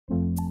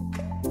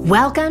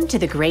Welcome to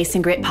the Grace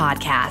and Grit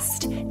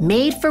podcast,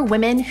 made for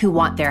women who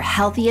want their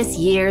healthiest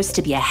years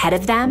to be ahead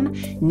of them,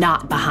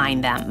 not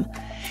behind them.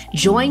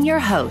 Join your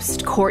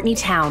host, Courtney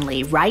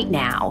Townley, right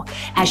now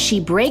as she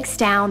breaks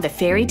down the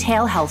fairy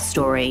tale health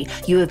story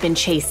you have been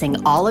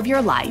chasing all of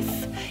your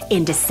life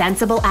into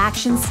sensible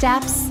action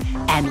steps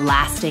and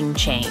lasting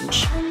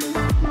change.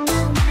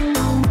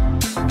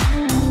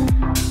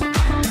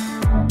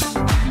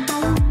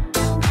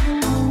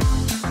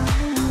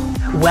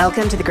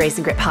 Welcome to the Grace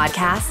and Grit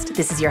podcast.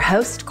 This is your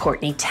host,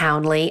 Courtney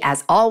Townley.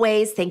 As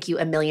always, thank you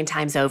a million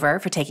times over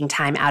for taking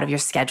time out of your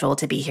schedule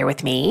to be here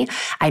with me.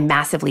 I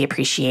massively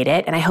appreciate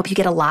it, and I hope you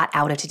get a lot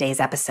out of today's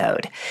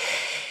episode.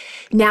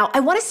 Now, I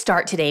want to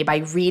start today by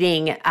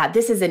reading,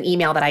 this is an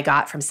email that I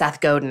got from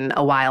Seth Godin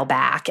a while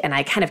back, and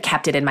I kind of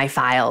kept it in my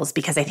files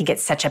because I think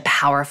it's such a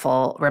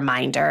powerful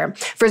reminder.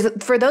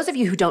 For those of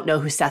you who don't know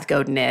who Seth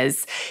Godin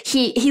is,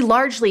 he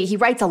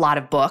writes a lot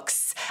of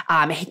books,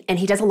 and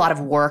he does a lot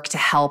of work to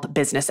help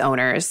business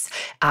owners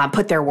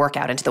put their work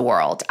out into the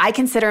world. I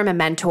consider him a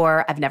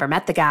mentor. I've never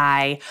met the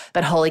guy,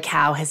 but holy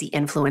cow, has he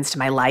influenced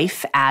my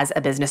life as a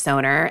business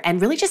owner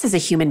and really just as a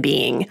human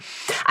being.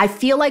 I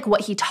feel like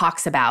what he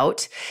talks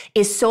about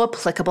is so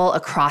applicable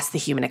across the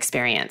human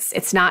experience.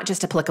 It's not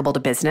just applicable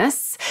to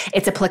business.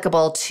 It's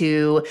applicable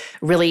to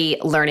really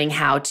learning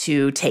how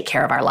to take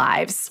care of our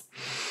lives.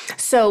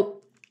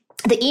 So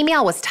the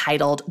email was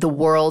titled "The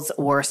World's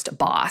Worst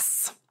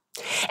Boss."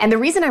 And the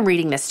reason I'm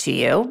reading this to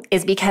you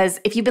is because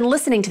if you've been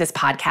listening to this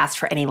podcast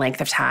for any length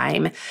of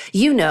time,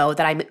 you know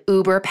that I'm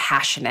uber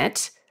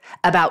passionate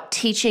about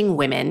teaching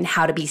women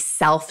how to be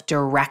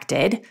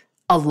self-directed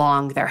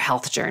along their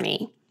health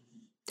journey.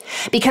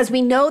 Because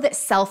we know that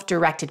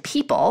self-directed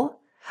people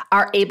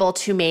are able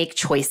to make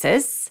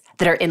choices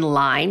that are in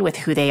line with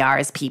who they are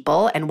as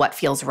people and what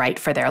feels right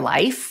for their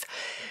life.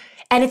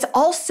 And it's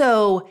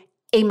also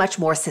a much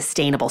more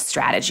sustainable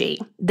strategy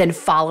than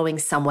following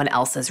someone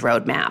else's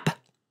roadmap.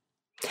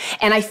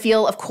 And I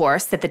feel, of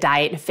course, that the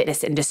diet and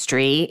fitness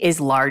industry is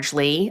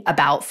largely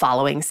about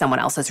following someone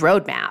else's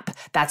roadmap.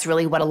 That's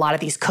really what a lot of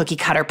these cookie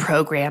cutter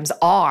programs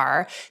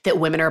are that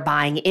women are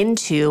buying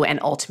into and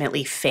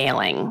ultimately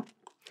failing.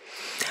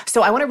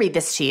 So I want to read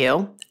this to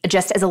you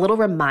just as a little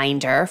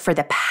reminder for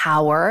the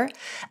power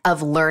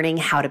of learning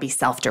how to be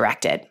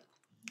self-directed.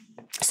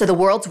 So the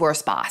world's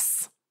worst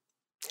boss,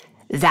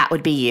 that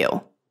would be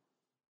you.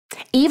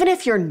 Even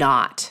if you're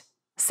not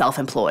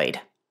self-employed,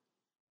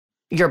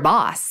 your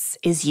boss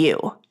is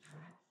you.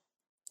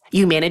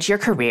 You manage your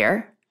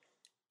career,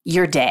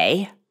 your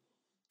day,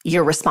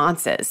 your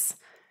responses.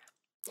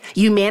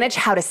 You manage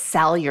how to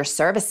sell your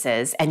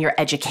services and your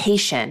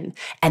education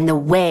and the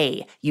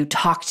way you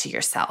talk to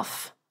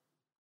yourself.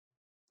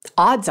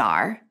 Odds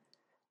are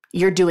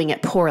you're doing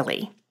it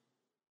poorly.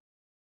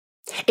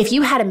 If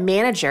you had a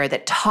manager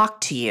that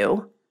talked to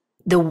you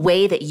the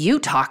way that you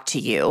talk to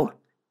you,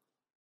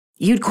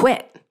 you'd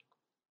quit.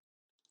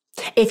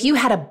 If you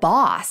had a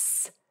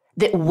boss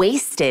that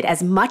wasted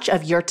as much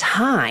of your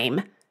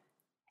time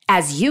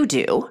as you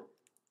do,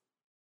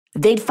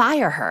 they'd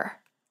fire her.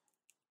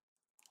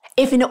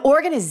 If an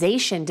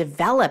organization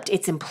developed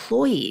its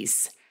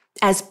employees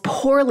as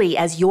poorly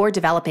as you're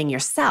developing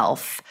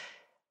yourself,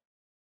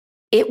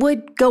 it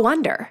would go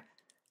under.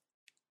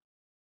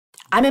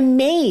 I'm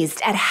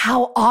amazed at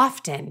how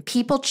often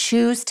people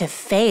choose to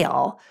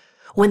fail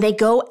when they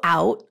go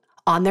out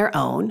on their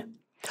own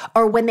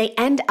or when they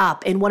end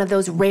up in one of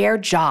those rare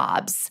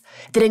jobs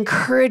that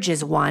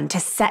encourages one to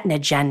set an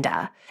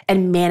agenda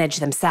and manage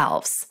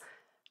themselves.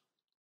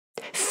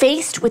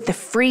 Faced with the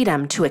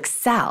freedom to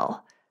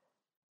excel,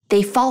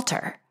 they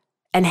falter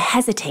and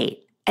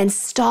hesitate and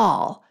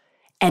stall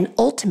and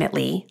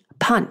ultimately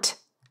punt.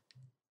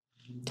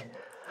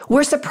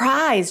 We're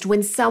surprised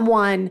when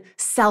someone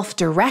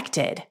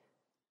self-directed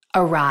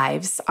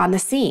arrives on the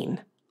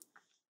scene.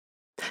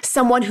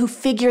 Someone who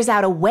figures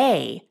out a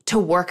way to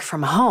work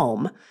from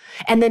home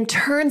and then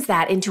turns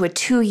that into a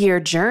 2-year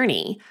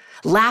journey,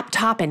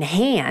 laptop in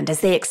hand,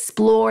 as they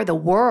explore the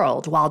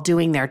world while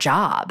doing their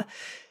job.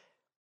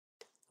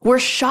 We're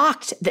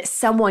shocked that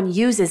someone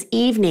uses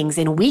evenings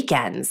and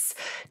weekends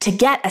to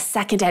get a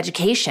second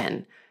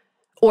education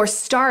or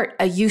start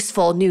a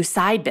useful new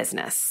side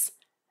business.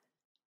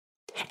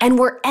 And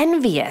we're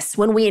envious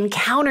when we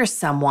encounter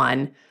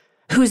someone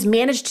who's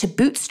managed to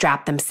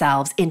bootstrap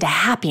themselves into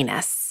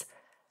happiness,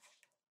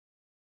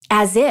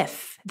 as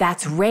if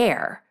that's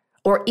rare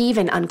or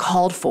even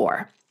uncalled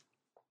for.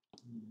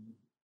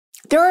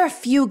 There are a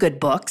few good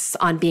books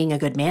on being a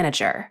good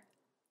manager,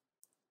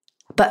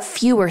 but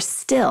fewer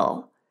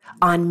still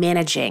on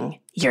managing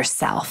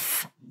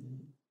yourself.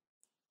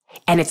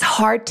 And it's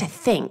hard to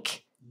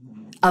think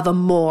of a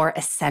more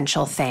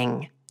essential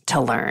thing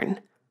to learn.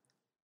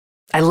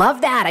 I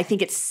love that. I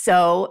think it's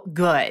so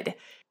good.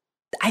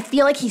 I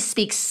feel like he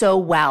speaks so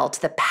well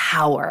to the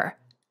power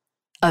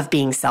of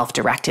being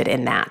self-directed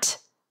in that.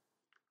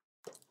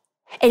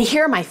 And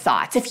here are my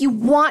thoughts. If you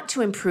want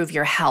to improve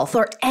your health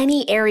or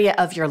any area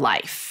of your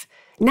life,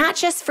 not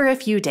just for a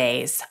few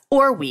days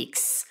or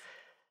weeks,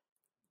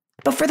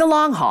 but for the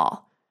long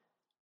haul,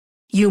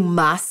 You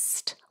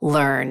must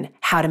learn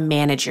how to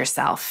manage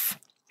yourself.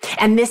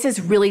 And this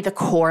is really the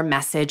core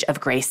message of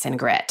Grace and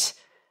Grit.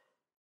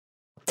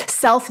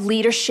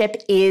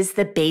 Self-leadership is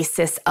the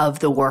basis of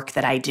the work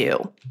that I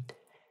do.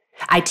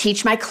 I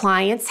teach my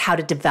clients how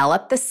to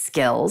develop the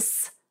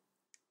skills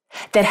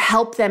that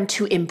help them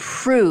to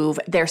improve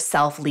their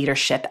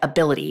self-leadership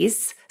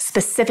abilities,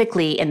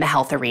 specifically in the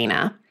health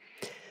arena,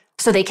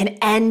 so they can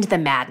end the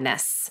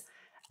madness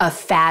of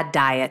fad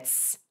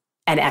diets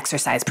and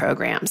exercise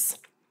programs.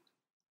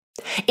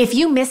 If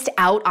you missed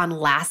out on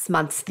last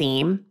month's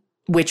theme,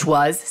 which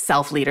was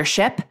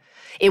self-leadership,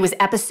 it was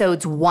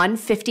episodes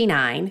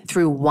 159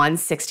 through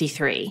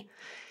 163.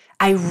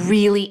 I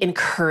really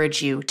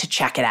encourage you to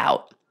check it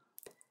out.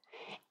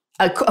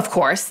 Of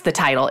course, the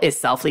title is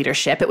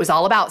self-leadership. It was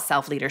all about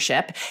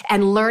self-leadership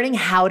and learning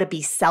how to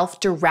be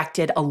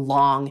self-directed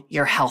along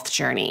your health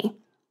journey.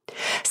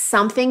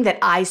 Something that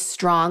I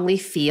strongly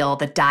feel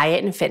the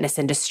diet and fitness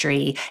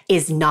industry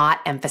is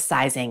not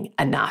emphasizing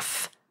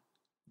enough.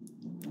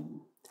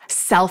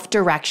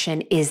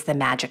 Self-direction is the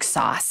magic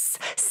sauce.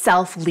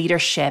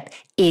 Self-leadership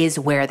is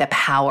where the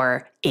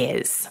power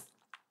is.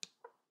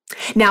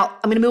 Now,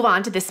 I'm going to move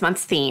on to this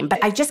month's theme,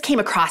 but I just came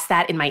across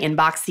that in my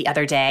inbox the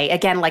other day.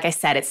 Again, like I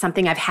said, it's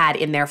something I've had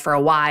in there for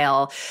a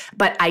while,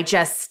 but I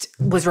just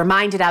was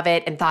reminded of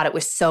it and thought it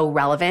was so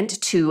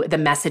relevant to the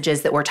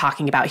messages that we're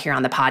talking about here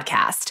on the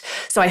podcast.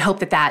 So I hope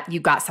that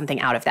you got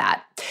something out of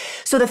that.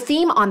 So the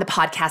theme on the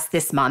podcast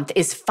this month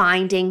is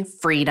finding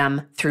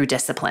freedom through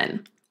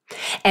discipline.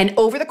 And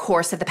over the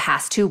course of the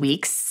past 2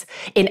 weeks,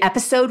 in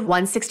episode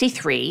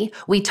 163,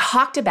 we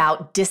talked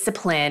about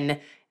discipline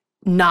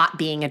not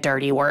being a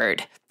dirty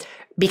word,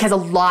 because a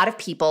lot of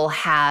people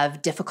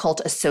have difficult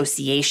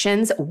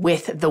associations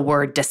with the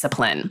word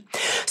discipline.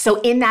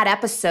 So in that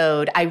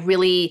episode, I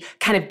really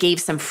kind of gave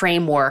some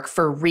framework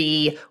for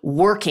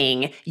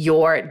reworking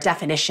your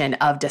definition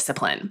of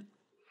discipline.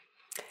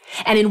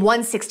 And in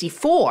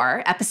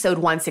episode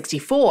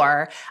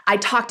 164, I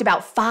talked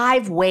about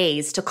 5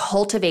 ways to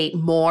cultivate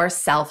more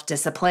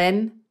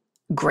self-discipline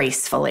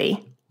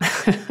gracefully,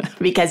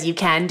 because you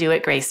can do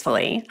it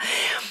gracefully.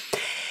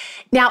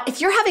 Now,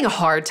 if you're having a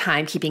hard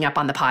time keeping up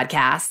on the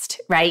podcast,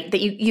 right, that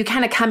you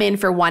kind of come in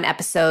for one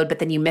episode, but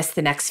then you miss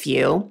the next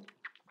few,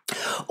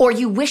 or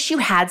you wish you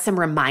had some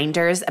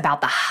reminders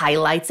about the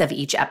highlights of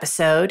each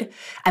episode,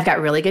 I've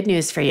got really good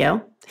news for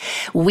you.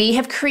 We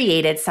have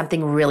created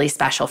something really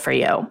special for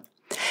you.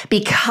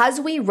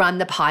 Because we run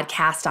the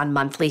podcast on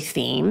monthly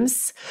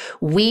themes,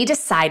 we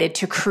decided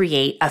to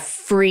create a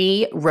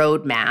free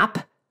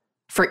roadmap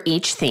for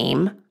each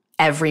theme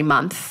every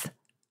month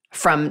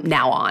from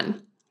now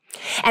on.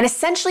 And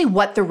essentially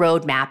what the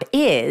roadmap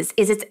is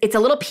it's a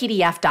little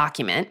PDF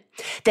document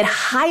that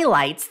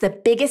highlights the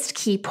biggest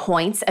key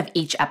points of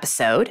each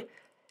episode.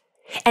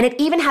 And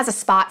it even has a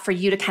spot for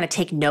you to kind of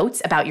take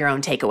notes about your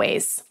own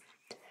takeaways.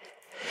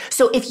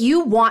 So if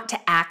you want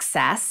to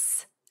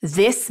access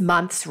this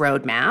month's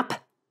roadmap,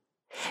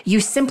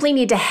 you simply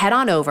need to head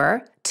on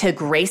over to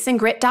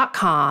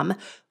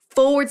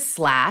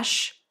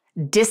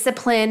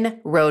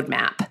graceandgrit.com/discipline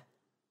roadmap.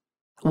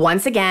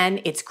 Once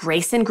again, it's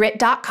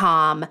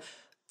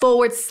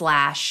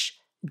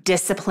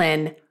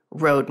graceandgrit.com/discipline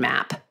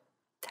roadmap.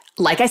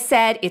 Like I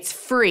said, it's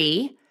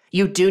free.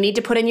 You do need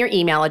to put in your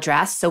email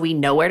address so we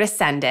know where to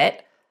send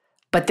it,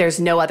 but there's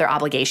no other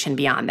obligation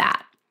beyond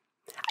that.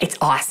 It's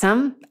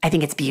awesome. I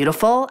think it's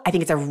beautiful. I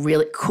think it's a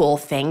really cool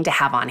thing to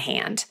have on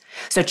hand.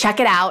 So check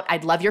it out.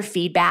 I'd love your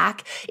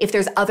feedback. If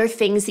there's other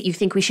things that you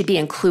think we should be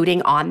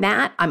including on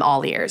that, I'm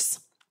all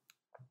ears.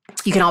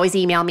 You can always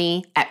email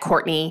me at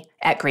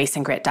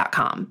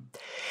Courtney@graceandgrit.com.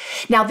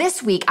 Now,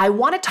 this week, I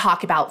want to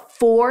talk about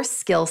 4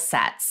 skill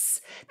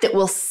sets that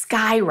will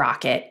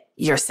skyrocket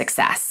your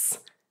success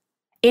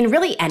in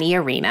really any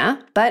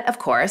arena, but of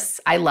course,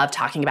 I love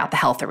talking about the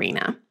health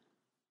arena.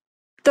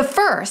 The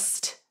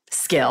first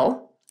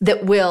skill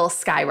that will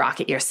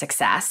skyrocket your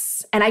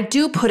success, and I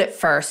do put it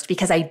first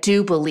because I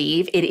do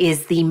believe it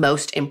is the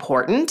most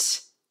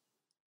important,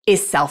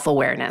 is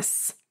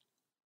self-awareness.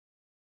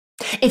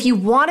 If you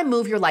want to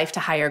move your life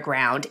to higher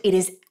ground, it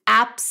is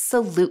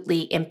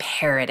absolutely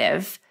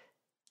imperative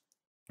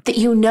that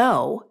you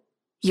know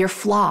your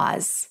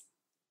flaws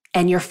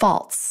and your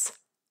faults.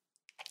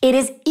 It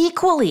is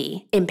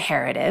equally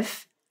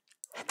imperative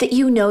that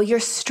you know your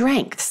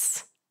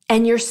strengths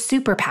and your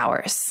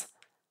superpowers.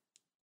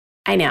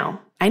 I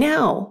know.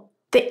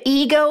 The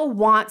ego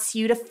wants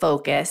you to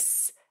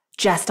focus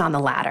just on the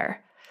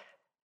latter.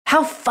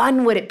 How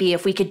fun would it be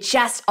if we could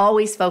just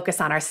always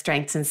focus on our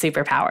strengths and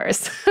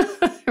superpowers,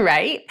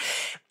 right?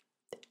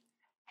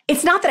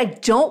 It's not that I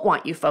don't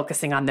want you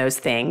focusing on those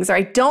things, or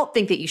I don't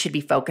think that you should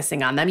be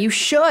focusing on them. You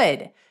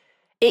should.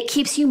 It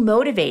keeps you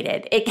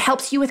motivated. It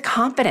helps you with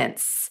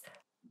confidence.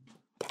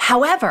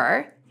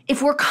 However,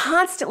 if we're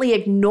constantly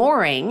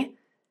ignoring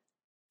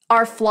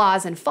our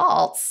flaws and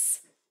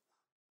faults,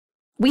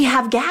 we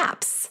have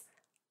gaps.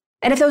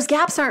 And if those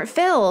gaps aren't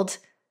filled,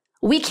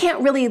 we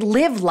can't really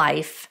live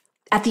life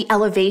at the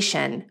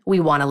elevation we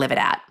want to live it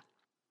at.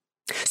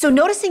 So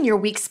noticing your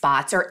weak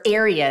spots or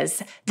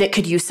areas that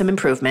could use some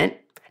improvement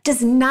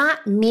does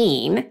not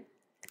mean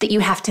that you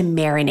have to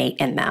marinate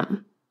in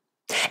them.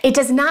 It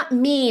does not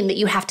mean that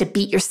you have to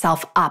beat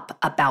yourself up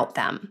about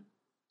them.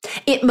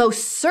 It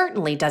most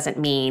certainly doesn't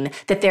mean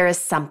that there is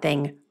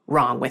something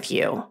wrong with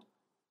you.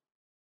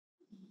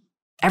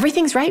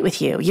 Everything's right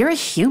with you. You're a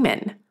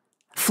human.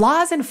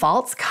 Flaws and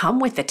faults come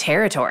with the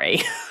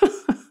territory.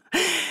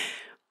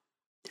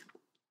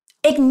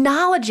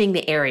 Acknowledging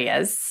the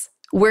areas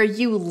where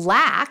you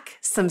lack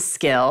some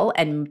skill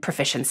and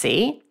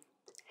proficiency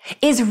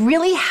is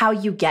really how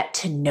you get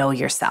to know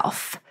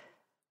yourself.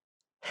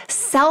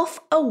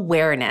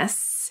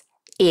 Self-awareness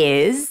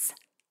is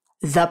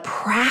the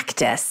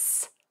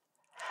practice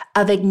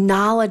of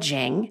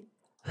acknowledging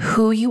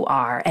who you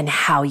are and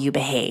how you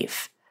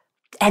behave.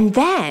 And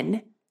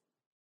then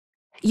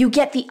you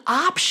get the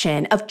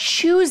option of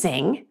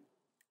choosing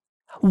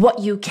what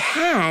you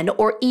can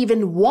or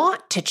even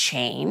want to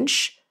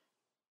change.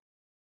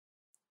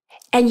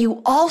 And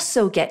you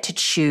also get to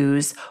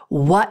choose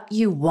what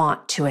you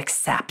want to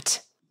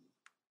accept.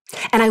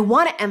 And I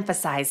want to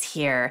emphasize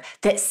here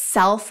that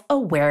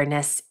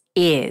self-awareness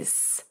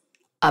is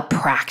a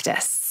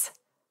practice.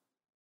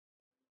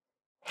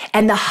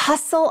 And the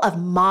hustle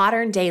of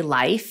modern day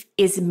life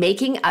is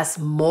making us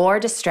more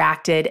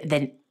distracted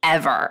than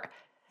ever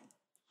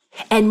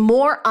and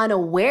more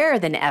unaware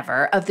than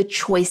ever of the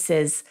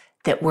choices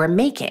that we're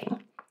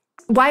making.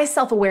 Why is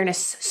self-awareness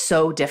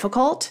so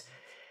difficult?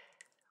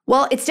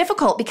 Well, it's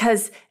difficult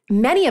because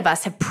many of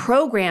us have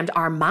programmed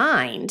our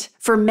mind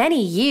for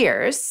many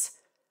years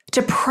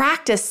to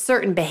practice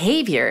certain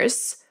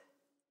behaviors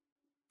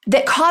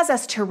that cause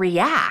us to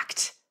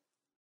react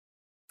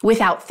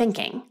without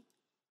thinking.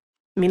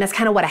 I mean, that's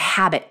kind of what a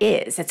habit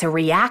is. It's a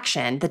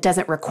reaction that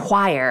doesn't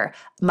require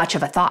much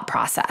of a thought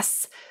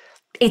process.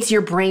 It's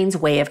your brain's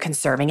way of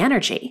conserving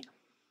energy.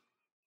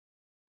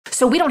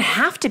 So we don't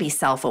have to be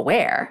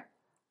self-aware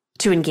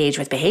to engage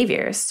with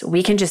behaviors.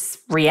 We can just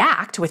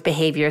react with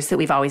behaviors that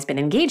we've always been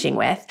engaging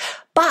with.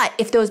 But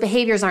if those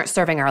behaviors aren't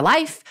serving our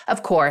life,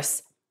 of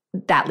course,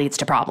 that leads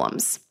to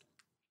problems.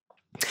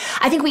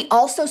 I think we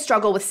also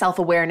struggle with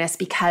self-awareness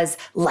because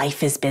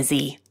life is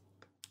busy.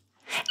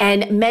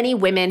 And many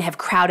women have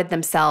crowded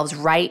themselves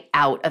right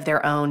out of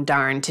their own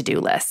darn to-do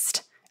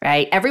list,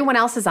 right? Everyone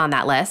else is on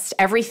that list.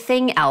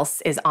 Everything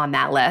else is on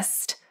that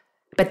list,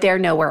 but they're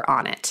nowhere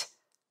on it.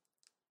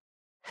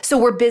 So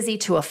we're busy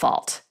to a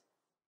fault.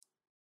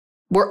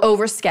 We're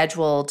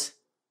overscheduled,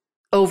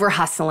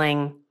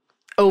 over-hustling,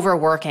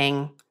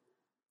 overworking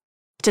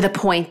to the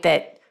point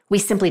that we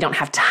simply don't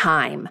have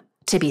time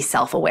to be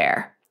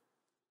self-aware.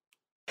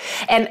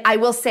 And I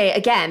will say,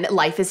 again,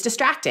 life is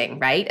distracting,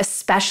 right?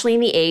 Especially in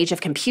the age of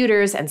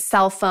computers and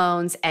cell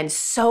phones and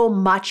so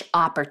much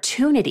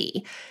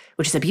opportunity,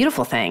 which is a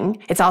beautiful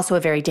thing. It's also a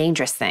very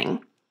dangerous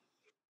thing.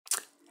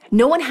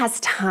 No one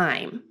has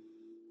time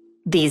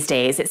these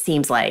days, it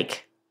seems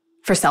like,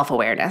 for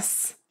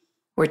self-awareness.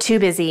 We're too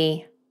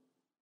busy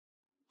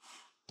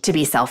to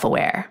be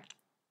self-aware,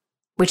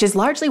 which is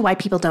largely why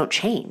people don't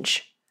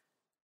change.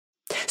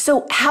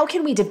 So how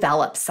can we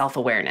develop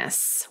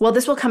self-awareness? Well,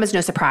 this will come as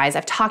no surprise.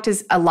 I've talked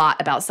a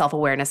lot about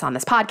self-awareness on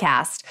this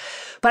podcast,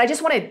 but I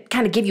just want to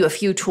kind of give you a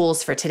few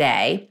tools for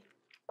today,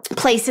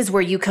 places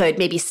where you could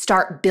maybe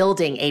start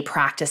building a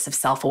practice of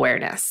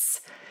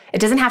self-awareness. It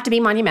doesn't have to be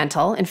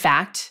monumental. In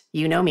fact,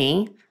 you know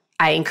me,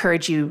 I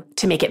encourage you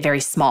to make it very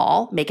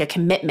small, make a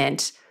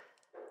commitment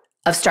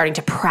of starting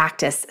to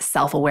practice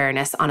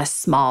self-awareness on a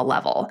small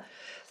level.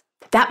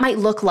 That might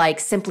look like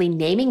simply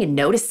naming and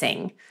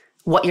noticing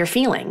what you're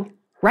feeling.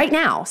 Right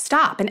now,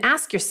 stop and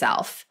ask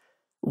yourself,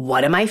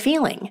 what am I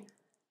feeling?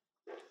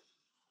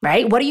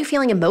 Right? What are you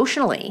feeling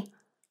emotionally?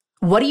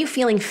 What are you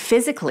feeling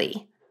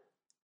physically?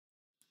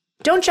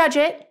 Don't judge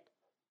it.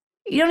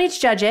 You don't need to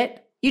judge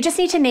it. You just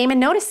need to name and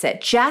notice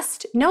it.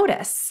 Just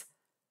notice.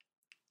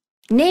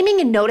 Naming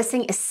and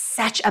noticing is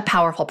such a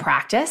powerful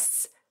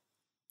practice.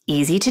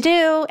 Easy to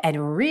do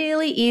and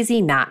really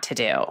easy not to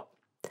do.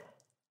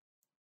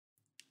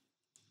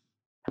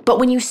 But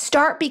when you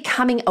start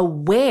becoming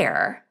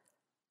aware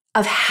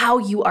of how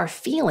you are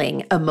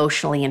feeling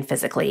emotionally and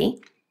physically,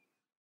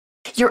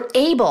 you're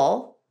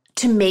able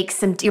to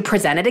you're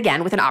presented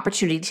again with an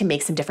opportunity to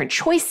make some different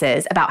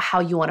choices about how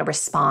you want to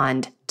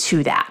respond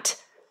to that.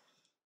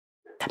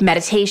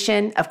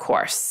 Meditation, of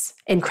course,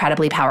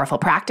 incredibly powerful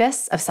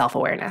practice of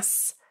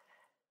self-awareness.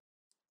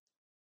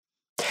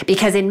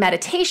 Because in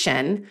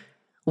meditation,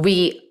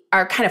 we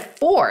are kind of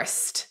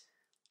forced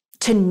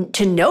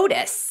to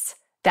notice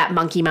that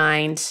monkey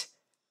mind,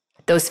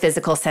 those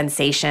physical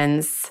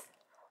sensations,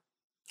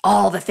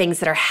 all the things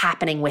that are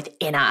happening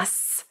within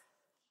us,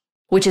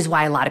 which is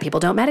why a lot of people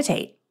don't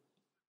meditate.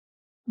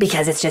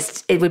 Because it's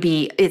just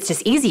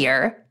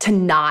easier to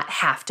not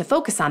have to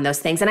focus on those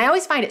things. And I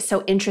always find it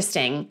so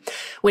interesting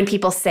when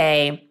people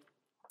say,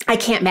 I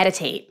can't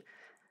meditate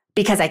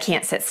because I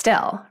can't sit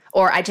still,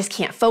 or I just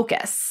can't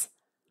focus.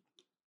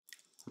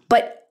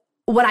 But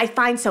what I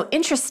find so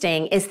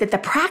interesting is that the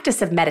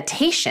practice of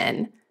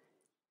meditation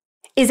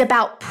is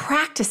about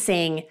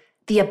practicing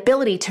the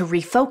ability to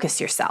refocus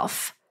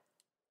yourself.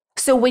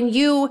 So when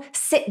you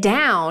sit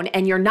down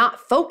and you're not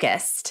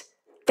focused,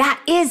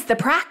 that is the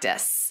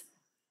practice.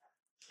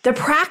 The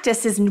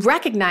practice is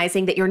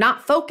recognizing that you're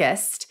not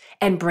focused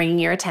and bringing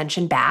your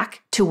attention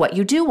back to what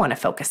you do want to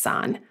focus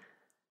on.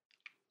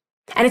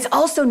 And it's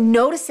also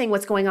noticing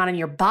what's going on in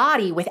your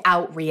body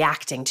without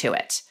reacting to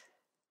it.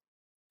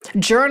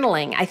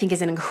 Journaling, I think,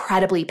 is an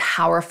incredibly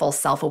powerful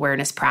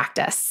self-awareness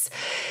practice.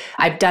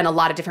 I've done a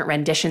lot of different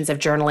renditions of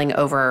journaling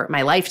over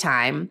my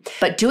lifetime,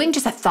 but doing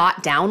just a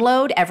thought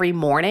download every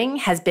morning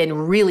has been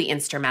really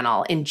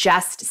instrumental in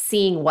just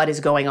seeing what is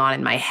going on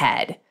in my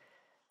head.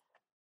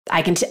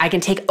 I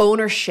can take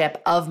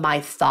ownership of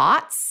my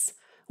thoughts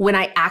when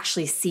I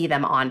actually see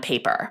them on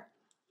paper.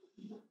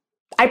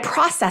 I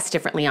process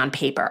differently on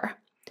paper.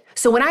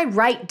 So when I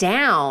write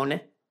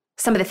down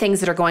some of the things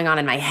that are going on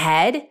in my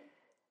head,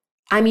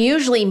 I'm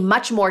usually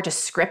much more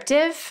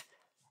descriptive,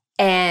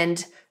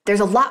 and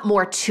there's a lot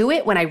more to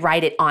it when I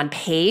write it on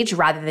page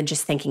rather than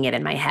just thinking it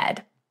in my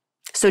head.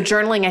 So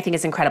journaling, I think,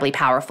 is incredibly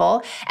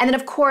powerful. And then,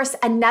 of course,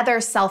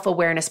 another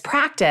self-awareness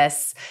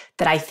practice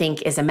that I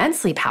think is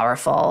immensely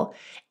powerful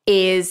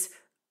is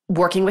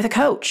working with a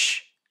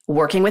coach,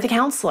 working with a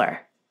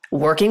counselor,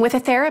 working with a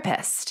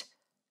therapist,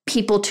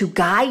 people to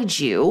guide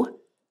you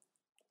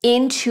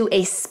into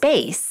a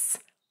space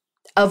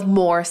of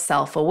more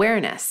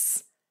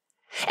self-awareness.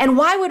 And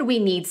why would we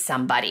need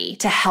somebody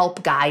to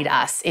help guide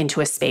us into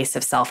a space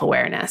of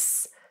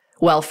self-awareness?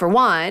 Well, for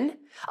one,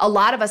 a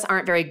lot of us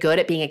aren't very good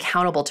at being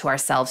accountable to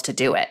ourselves to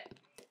do it.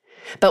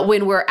 But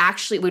when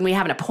we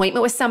have an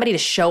appointment with somebody to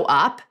show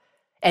up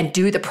and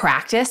do the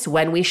practice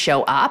when we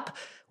show up,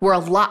 we're a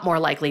lot more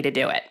likely to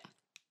do it.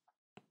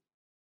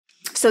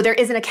 So there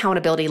is an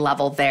accountability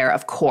level there,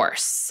 of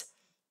course.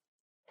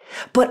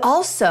 But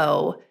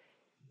also,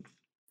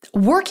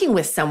 working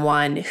with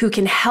someone who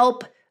can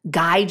help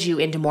guide you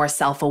into more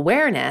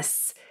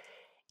self-awareness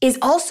is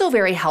also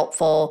very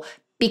helpful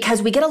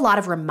because we get a lot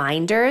of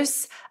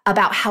reminders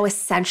about how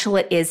essential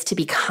it is to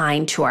be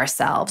kind to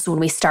ourselves when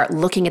we start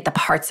looking at the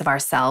parts of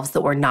ourselves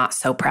that we're not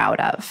so proud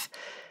of.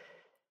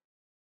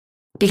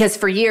 Because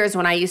for years,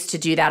 when I used to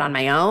do that on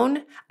my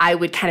own, I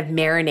would kind of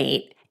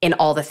marinate in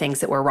all the things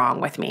that were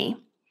wrong with me.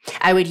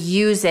 I would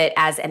use it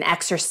as an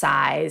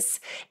exercise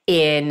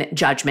in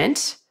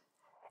judgment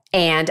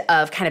and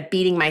of kind of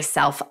beating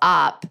myself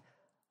up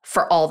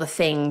for all the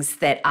things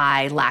that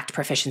I lacked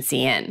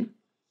proficiency in.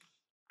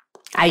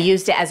 I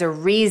used it as a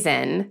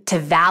reason to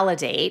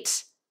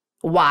validate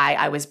why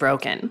I was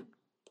broken.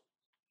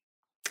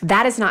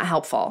 That is not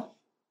helpful.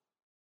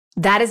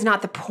 That is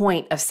not the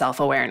point of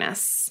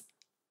self-awareness.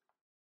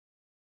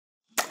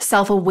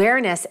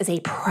 Self-awareness is a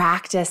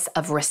practice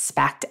of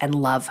respect and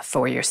love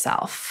for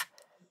yourself.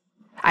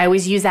 I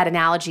always use that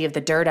analogy of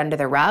the dirt under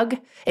the rug.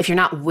 If you're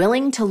not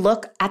willing to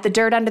look at the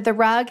dirt under the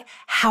rug,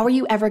 how are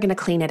you ever going to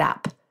clean it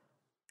up?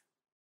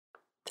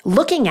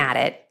 Looking at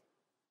it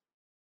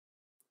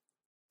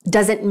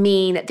doesn't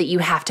mean that you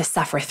have to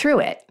suffer through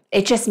it.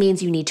 It just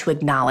means you need to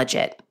acknowledge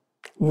it,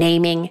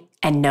 naming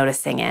and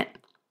noticing it.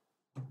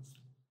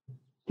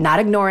 Not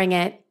ignoring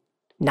it,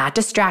 not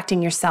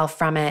distracting yourself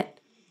from it,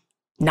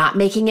 not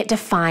making it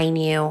define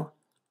you,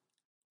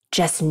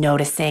 just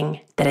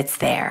noticing that it's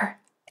there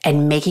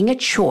and making a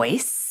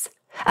choice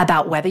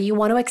about whether you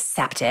want to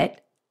accept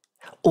it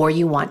or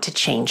you want to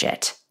change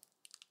it.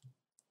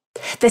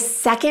 The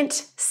second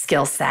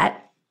skill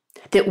set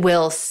that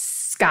will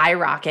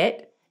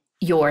skyrocket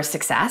your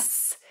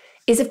success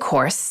is, of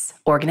course,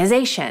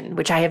 organization,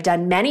 which I have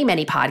done many,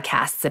 many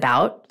podcasts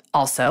about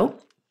also.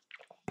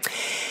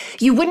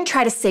 You wouldn't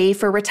try to save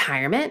for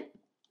retirement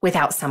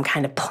without some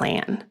kind of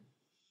plan,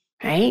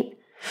 right?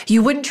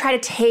 You wouldn't try to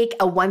take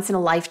a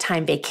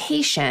once-in-a-lifetime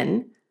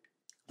vacation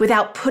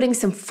without putting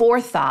some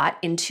forethought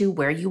into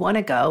where you want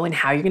to go and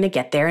how you're going to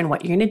get there and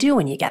what you're going to do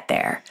when you get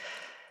there.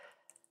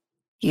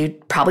 You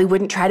probably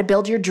wouldn't try to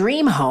build your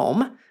dream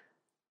home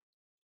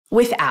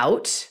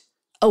without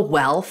a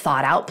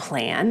well-thought-out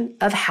plan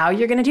of how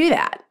you're going to do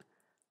that.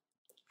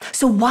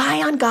 So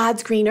why on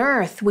God's green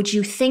earth would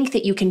you think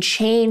that you can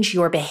change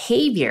your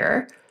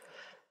behavior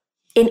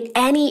in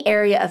any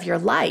area of your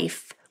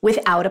life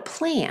without a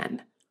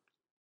plan?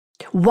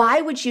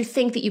 Why would you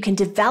think that you can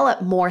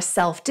develop more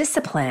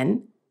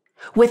self-discipline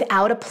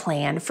without a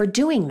plan for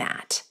doing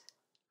that?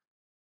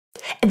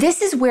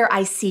 This is where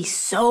I see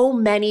so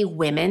many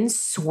women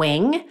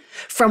swing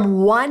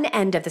from one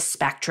end of the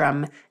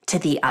spectrum to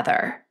the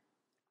other.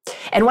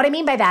 And what I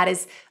mean by that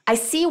is I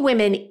see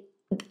women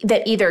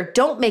that either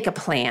don't make a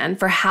plan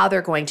for how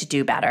they're going to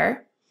do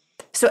better,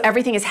 so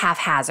everything is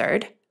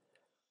haphazard,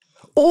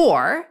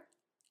 or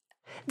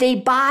they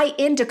buy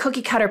into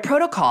cookie cutter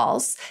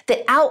protocols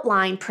that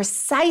outline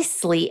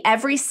precisely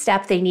every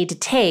step they need to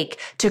take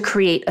to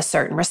create a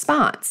certain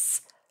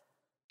response.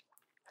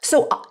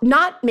 So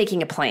not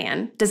making a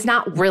plan does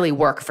not really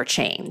work for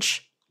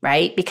change,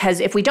 right? Because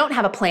if we don't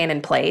have a plan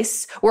in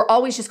place, we're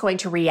always just going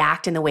to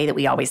react in the way that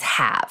we always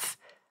have.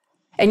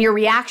 And your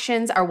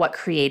reactions are what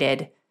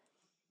created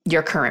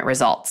your current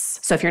results.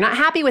 So if you're not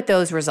happy with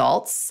those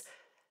results,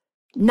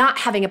 Not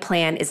having a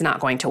plan is not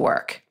going to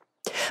work.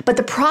 But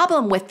the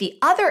problem with the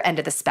other end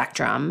of the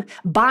spectrum,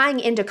 buying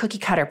into cookie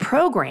cutter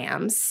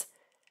programs,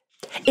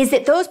 is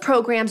that those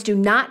programs do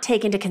not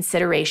take into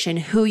consideration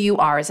who you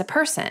are as a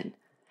person.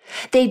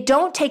 They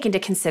don't take into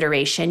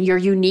consideration your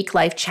unique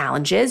life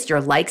challenges, your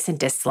likes and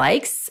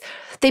dislikes.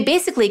 They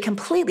basically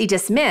completely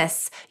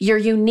dismiss your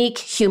unique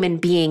human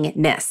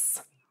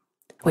beingness,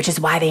 which is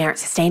why they aren't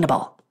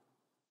sustainable.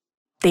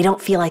 They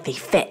don't feel like they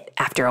fit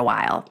after a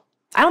while.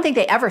 I don't think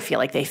they ever feel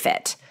like they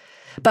fit,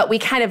 but we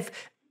kind of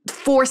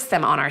force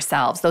them on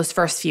ourselves those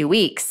first few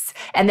weeks,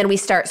 and then we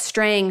start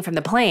straying from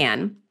the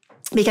plan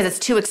because it's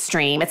too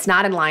extreme. It's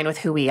not in line with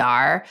who we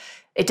are.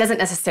 It doesn't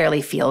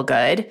necessarily feel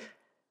good.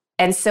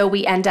 And so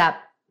we end up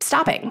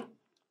stopping.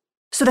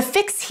 So the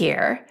fix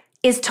here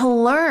is to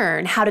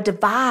learn how to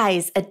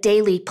devise a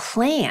daily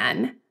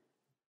plan,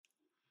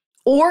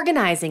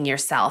 organizing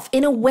yourself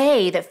in a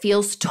way that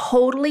feels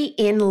totally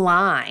in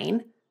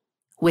line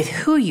with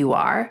who you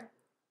are,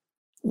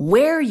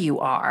 where you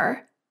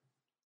are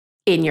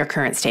in your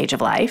current stage of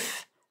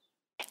life,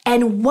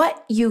 and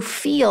what you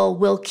feel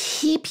will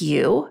keep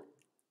you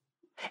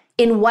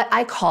in what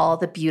I call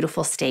the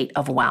beautiful state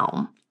of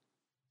whelm.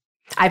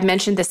 I've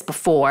mentioned this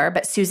before,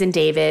 but Susan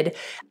David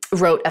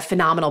wrote a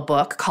phenomenal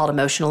book called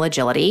Emotional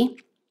Agility,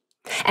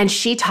 and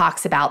she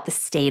talks about the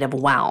state of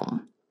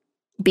whelm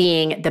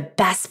being the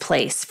best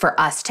place for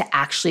us to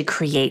actually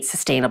create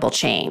sustainable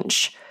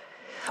change.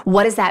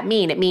 What does that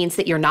mean? It means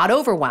that you're not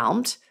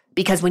overwhelmed,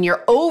 because when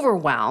you're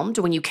overwhelmed,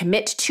 when you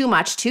commit too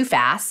much too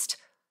fast,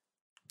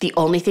 the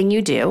only thing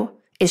you do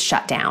is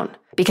shut down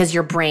because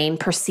your brain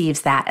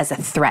perceives that as a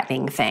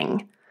threatening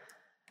thing.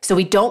 So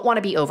we don't want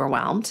to be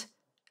overwhelmed,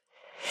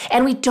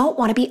 and we don't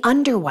want to be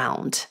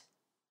underwhelmed.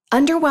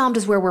 Underwhelmed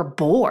is where we're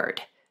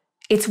bored.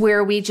 It's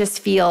where we just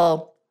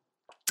feel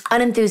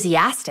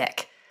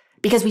unenthusiastic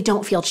because we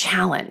don't feel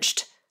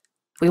challenged.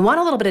 We want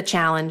a little bit of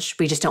challenge.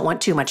 We just don't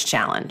want too much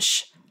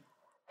challenge.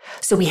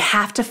 So we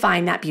have to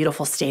find that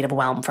beautiful state of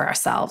whelm for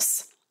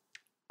ourselves.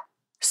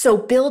 So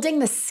building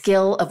the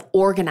skill of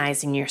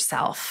organizing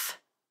yourself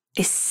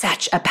is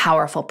such a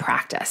powerful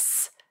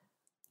practice.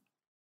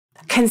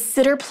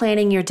 Consider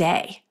planning your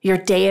day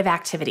of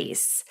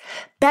activities.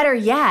 Better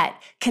yet,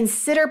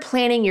 consider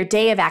planning your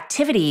day of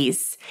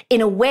activities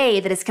in a way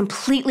that is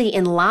completely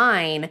in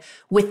line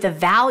with the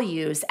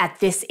values at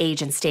this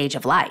age and stage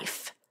of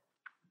life.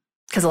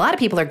 Because a lot of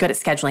people are good at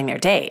scheduling their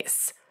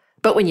days,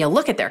 but when you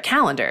look at their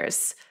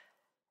calendars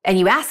and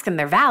you ask them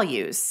their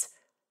values,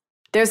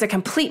 there's a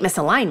complete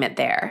misalignment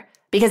there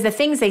because the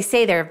things they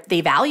say they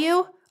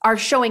value are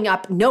showing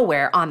up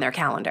nowhere on their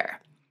calendar.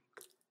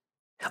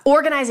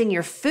 Organizing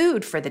your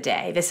food for the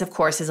day. This, of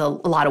course, is a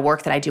lot of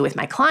work that I do with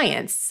my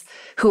clients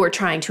who are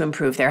trying to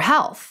improve their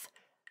health.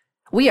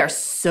 We are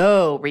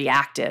so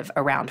reactive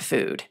around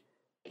food.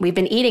 We've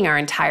been eating our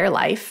entire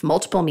life,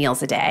 multiple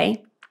meals a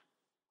day.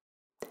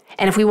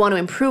 And if we want to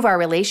improve our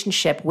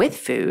relationship with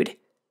food,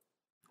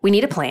 we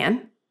need a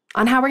plan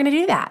on how we're going to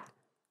do that.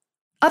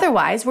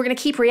 Otherwise, we're going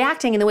to keep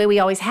reacting in the way we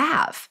always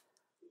have.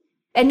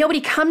 And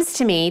nobody comes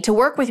to me to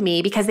work with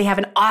me because they have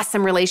an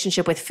awesome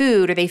relationship with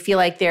food or they feel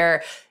like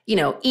they're,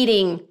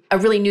 eating a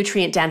really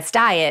nutrient-dense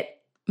diet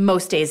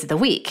most days of the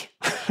week.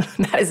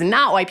 That is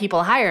not why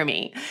people hire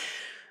me.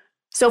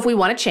 So if we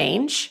want to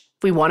change,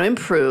 if we want to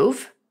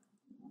improve,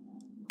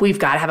 we've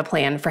got to have a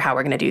plan for how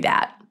we're going to do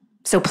that.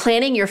 So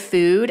planning your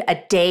food a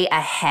day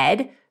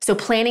ahead, so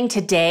planning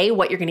today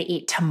what you're going to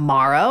eat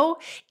tomorrow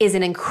is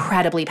an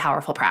incredibly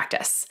powerful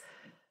practice.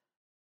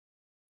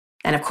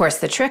 And of course,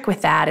 the trick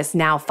with that is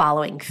now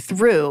following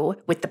through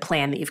with the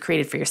plan that you've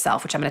created for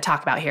yourself, which I'm going to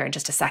talk about here in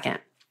just a second.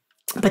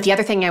 But the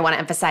other thing I want to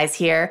emphasize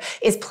here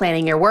is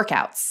planning your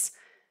workouts.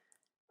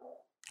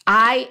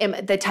 I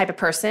am the type of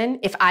person,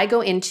 if I go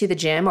into the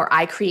gym or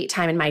I create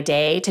time in my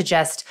day to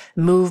just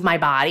move my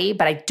body,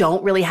 but I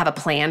don't really have a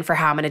plan for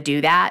how I'm going to do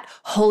that,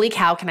 holy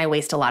cow, can I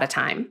waste a lot of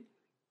time.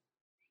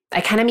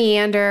 I kind of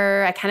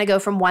meander. I kind of go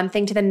from one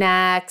thing to the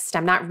next.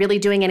 I'm not really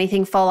doing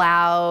anything full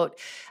out.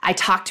 I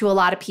talk to a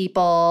lot of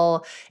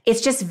people.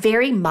 It's just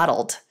very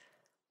muddled.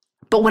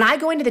 But when I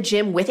go into the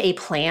gym with a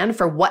plan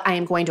for what I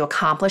am going to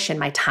accomplish in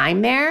my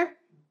time there,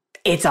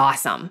 it's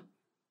awesome.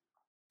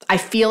 I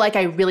feel like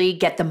I really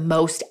get the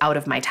most out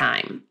of my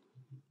time.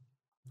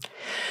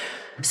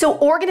 So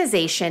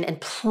organization and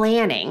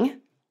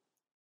planning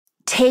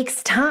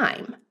takes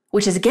time,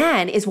 which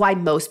is why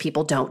most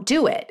people don't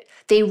do it.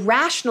 They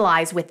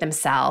rationalize with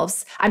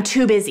themselves, I'm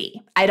too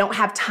busy. I don't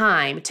have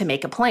time to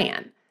make a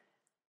plan.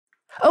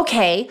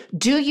 Okay,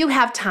 do you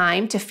have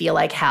time to feel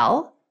like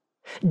hell?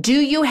 Do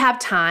you have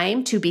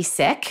time to be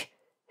sick?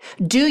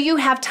 Do you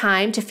have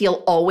time to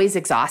feel always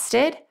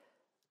exhausted?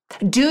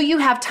 Do you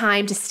have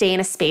time to stay in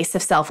a space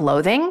of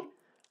self-loathing?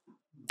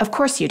 Of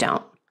course you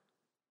don't.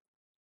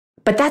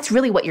 But that's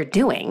really what you're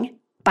doing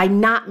by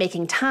not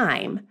making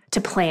time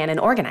to plan and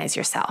organize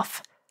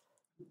yourself.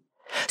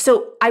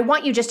 So I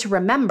want you just to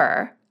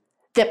remember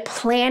that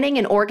planning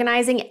and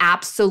organizing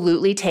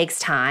absolutely takes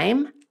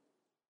time,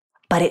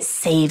 but it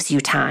saves you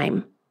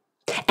time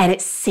and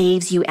it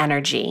saves you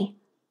energy.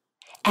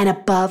 And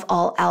above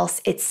all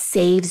else, it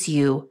saves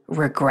you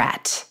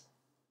regret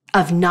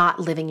of not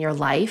living your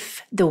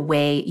life the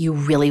way you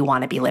really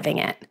want to be living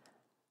it.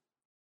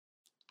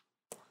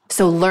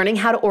 So learning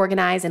how to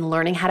organize and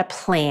learning how to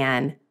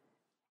plan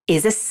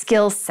is a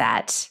skill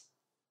set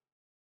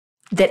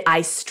that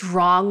I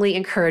strongly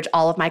encourage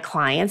all of my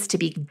clients to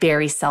be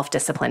very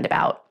self-disciplined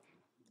about.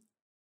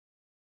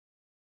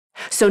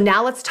 So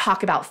now let's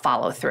talk about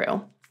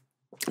follow-through,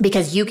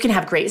 because you can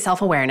have great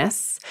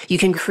self-awareness. You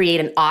can create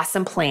an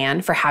awesome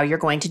plan for how you're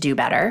going to do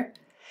better.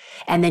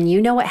 And then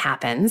you know what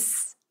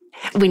happens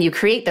when you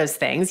create those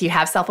things. You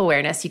have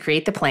self-awareness, you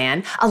create the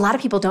plan. A lot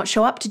of people don't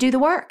show up to do the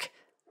work.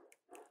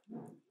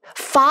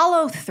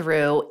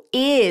 Follow-through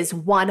is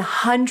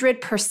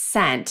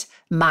 100%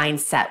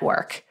 mindset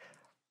work.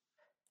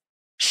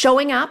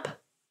 Showing up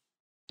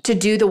to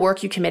do the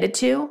work you committed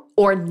to,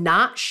 or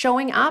not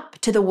showing up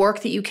to the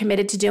work that you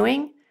committed to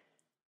doing,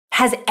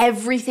 has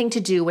everything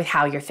to do with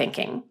how you're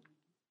thinking.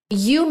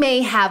 You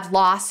may have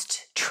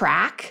lost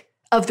track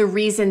of the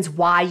reasons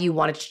why you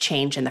wanted to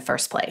change in the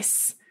first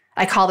place.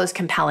 I call those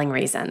compelling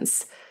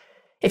reasons.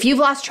 If you've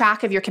lost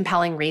track of your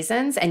compelling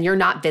reasons and you're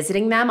not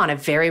visiting them on a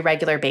very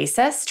regular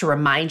basis to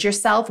remind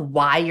yourself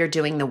why you're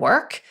doing the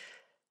work,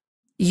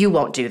 you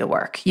won't do the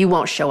work. You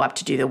won't show up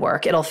to do the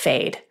work. It'll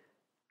fade.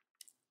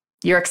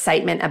 Your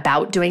excitement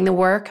about doing the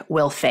work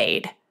will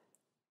fade.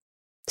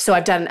 So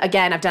I've done a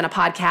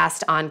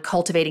podcast on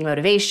cultivating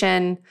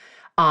motivation,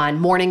 on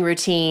morning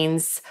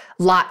routines,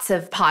 lots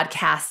of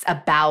podcasts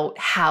about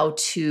how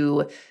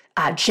to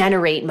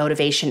generate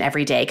motivation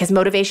every day, because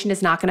motivation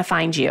is not going to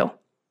find you.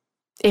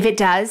 If it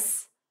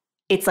does,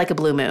 it's like a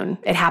blue moon.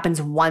 It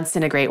happens once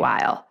in a great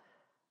while.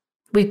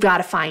 We've got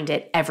to find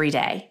it every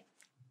day.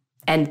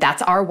 And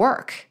that's our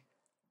work.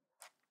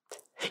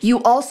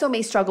 You also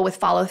may struggle with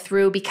follow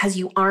through because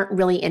you aren't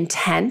really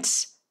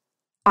intent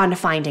on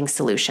finding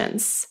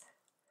solutions.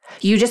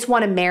 You just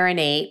want to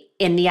marinate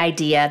in the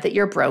idea that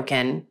you're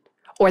broken,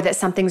 or that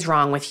something's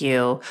wrong with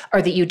you,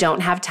 or that you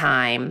don't have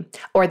time,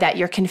 or that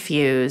you're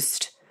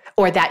confused,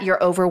 or that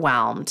you're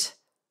overwhelmed.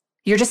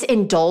 You're just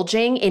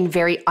indulging in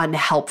very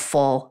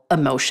unhelpful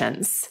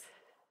emotions.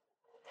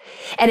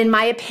 And in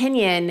my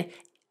opinion,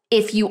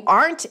 if you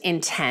aren't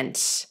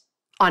intent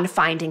on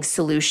finding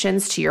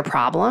solutions to your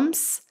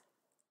problems,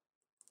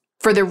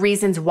 for the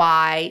reasons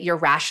why you're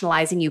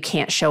rationalizing you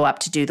can't show up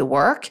to do the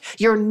work,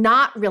 you're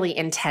not really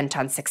intent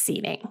on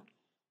succeeding.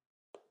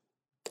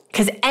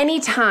 Because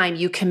anytime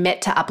you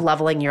commit to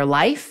up-leveling your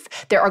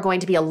life, there are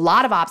going to be a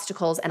lot of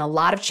obstacles and a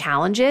lot of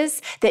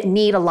challenges that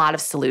need a lot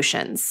of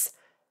solutions.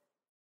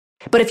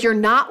 But if you're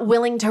not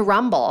willing to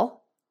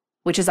rumble,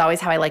 which is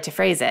always how I like to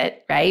phrase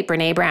it, right?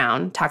 Brené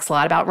Brown talks a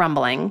lot about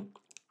rumbling.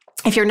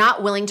 If you're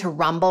not willing to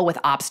rumble with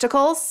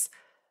obstacles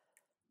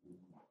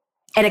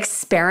and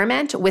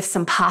experiment with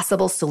some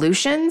possible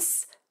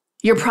solutions,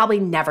 you're probably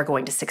never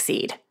going to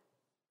succeed.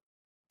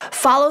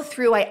 Follow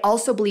through, I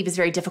also believe, is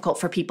very difficult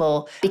for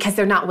people because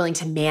they're not willing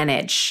to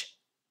manage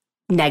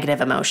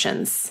negative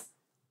emotions.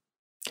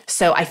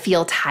 So I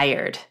feel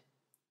tired.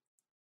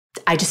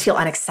 I just feel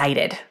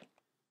unexcited.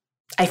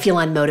 I feel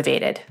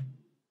unmotivated.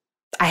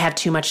 I have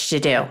too much to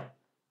do.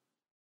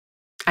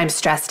 I'm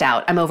stressed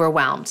out. I'm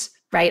overwhelmed,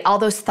 right? All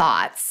those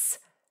thoughts.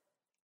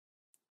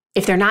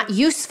 If they're not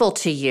useful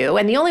to you,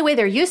 and the only way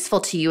they're useful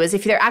to you is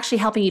if they're actually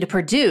helping you to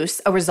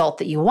produce a result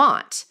that you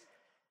want.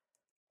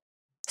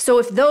 So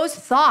if those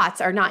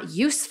thoughts are not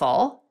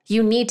useful,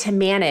 you need to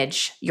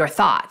manage your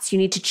thoughts. You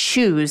need to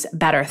choose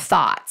better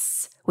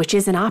thoughts, which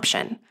is an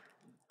option.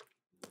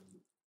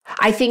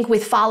 I think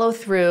with follow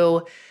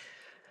through,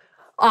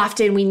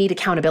 often we need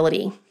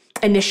accountability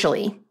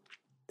initially,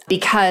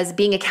 because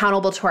being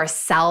accountable to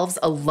ourselves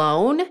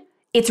alone,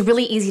 it's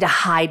really easy to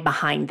hide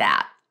behind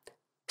that.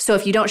 So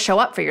if you don't show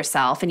up for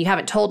yourself and you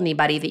haven't told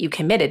anybody that you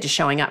committed to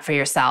showing up for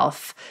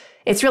yourself,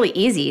 it's really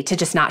easy to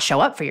just not show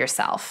up for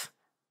yourself.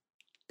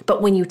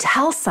 But when you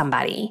tell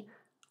somebody,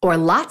 or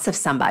lots of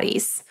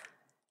somebodies,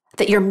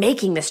 that you're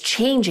making this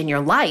change in your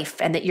life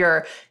and that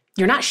you're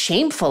not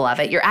shameful of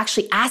it, you're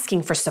actually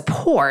asking for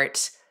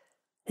support,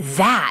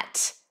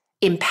 that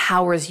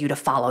empowers you to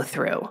follow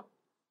through.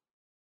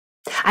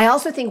 I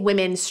also think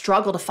women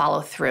struggle to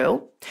follow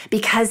through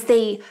because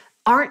they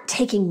aren't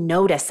taking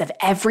notice of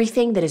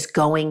everything that is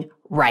going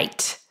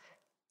right.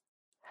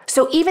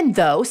 So even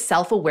though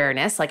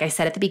self-awareness, like I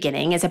said at the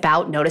beginning, is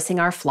about noticing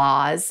our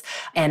flaws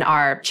and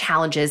our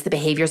challenges, the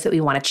behaviors that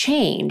we want to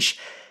change,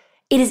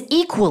 it is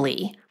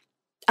equally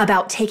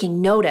about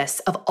taking notice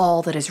of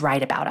all that is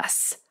right about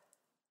us.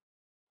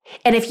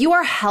 And if you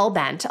are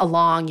hell-bent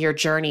along your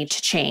journey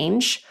to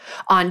change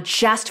on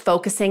just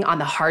focusing on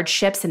the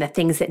hardships and the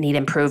things that need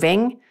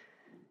improving,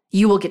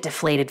 you will get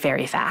deflated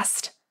very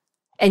fast.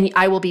 And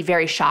I will be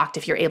very shocked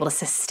if you're able to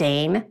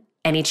sustain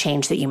any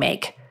change that you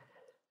make.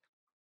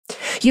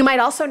 You might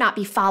also not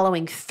be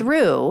following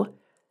through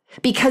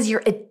because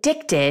you're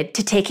addicted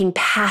to taking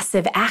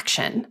passive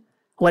action.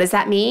 What does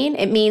that mean?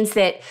 It means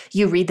that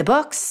you read the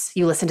books,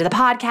 you listen to the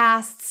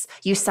podcasts,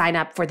 you sign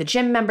up for the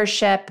gym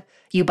membership,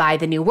 you buy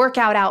the new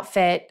workout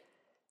outfit,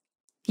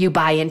 you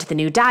buy into the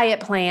new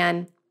diet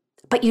plan,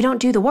 but you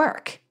don't do the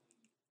work.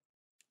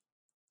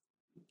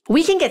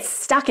 We can get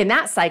stuck in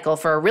that cycle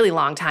for a really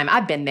long time.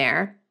 I've been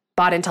there,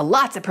 bought into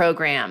lots of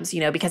programs,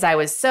 because I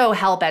was so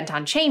hell-bent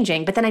on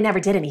changing, but then I never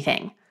did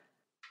anything.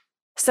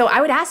 So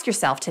I would ask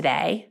yourself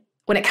today,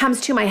 when it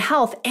comes to my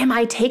health, am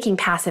I taking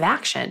passive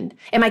action?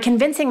 Am I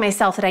convincing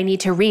myself that I need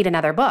to read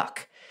another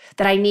book,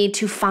 that I need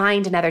to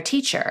find another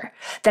teacher,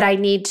 that I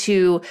need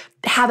to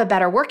have a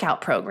better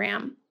workout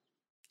program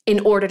in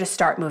order to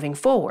start moving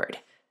forward?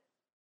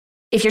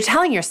 If you're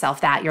telling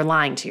yourself that, you're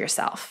lying to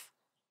yourself.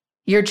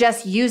 You're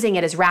just using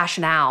it as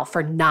rationale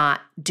for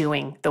not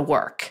doing the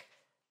work.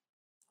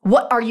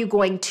 What are you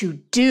going to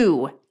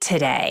do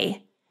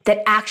today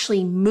that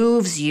actually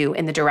moves you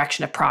in the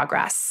direction of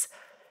progress?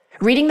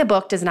 Reading the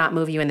book does not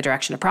move you in the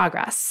direction of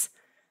progress.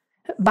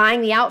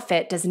 Buying the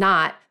outfit does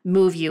not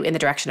move you in the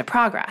direction of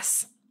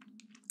progress.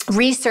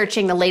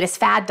 Researching the latest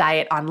fad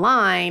diet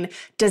online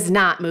does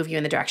not move you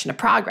in the direction of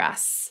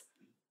progress.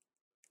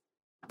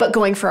 But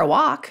going for a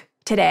walk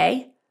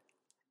today,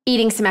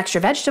 eating some extra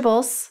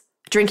vegetables,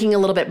 drinking a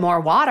little bit more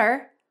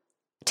water,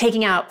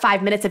 taking out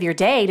 5 minutes of your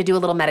day to do a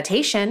little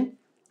meditation,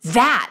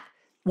 that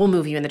will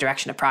move you in the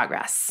direction of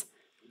progress.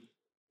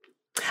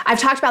 I've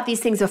talked about these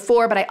things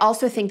before, but I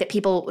also think that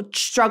people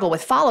struggle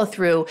with follow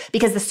through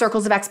because the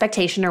circles of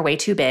expectation are way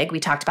too big. We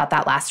talked about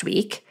that last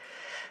week.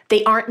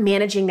 They aren't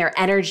managing their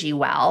energy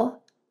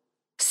well.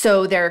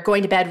 So they're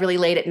going to bed really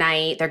late at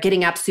night. They're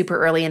getting up super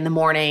early in the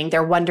morning.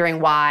 They're wondering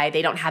why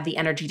they don't have the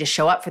energy to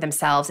show up for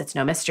themselves. It's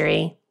no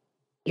mystery.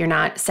 You're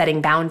not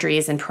setting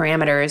boundaries and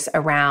parameters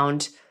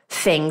around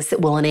things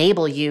that will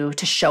enable you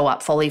to show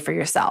up fully for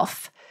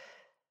yourself.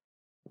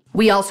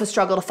 We also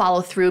struggle to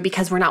follow through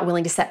because we're not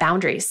willing to set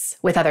boundaries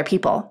with other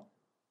people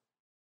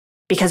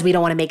because we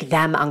don't want to make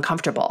them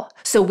uncomfortable.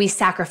 So we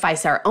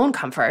sacrifice our own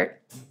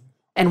comfort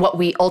and what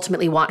we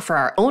ultimately want for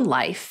our own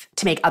life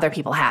to make other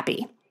people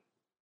happy.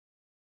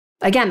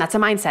 Again, that's a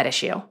mindset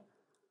issue.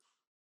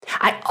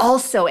 I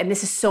also, and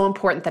this is so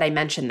important that I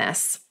mention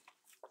this,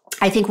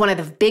 I think one of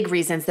the big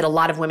reasons that a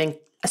lot of women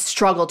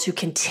struggle to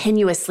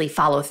continuously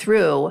follow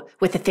through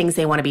with the things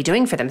they want to be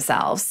doing for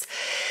themselves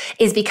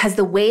is because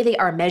the way they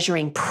are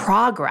measuring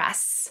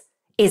progress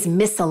is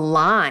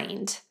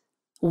misaligned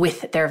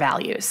with their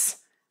values.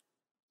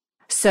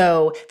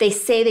 So they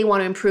say they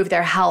want to improve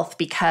their health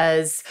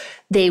because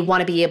they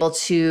want to be able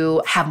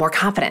to have more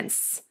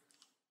confidence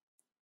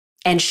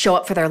and show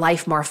up for their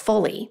life more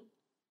fully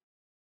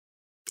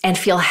and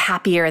feel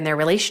happier in their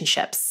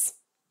relationships,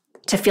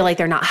 to feel like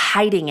they're not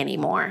hiding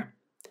anymore.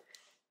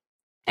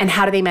 And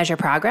how do they measure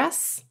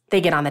progress? They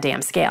get on the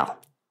damn scale.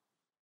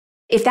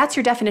 If that's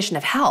your definition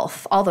of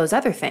health, all those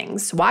other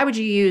things, why would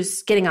you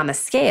use getting on the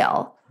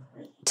scale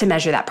to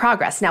measure that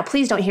progress? Now,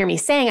 please don't hear me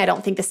saying I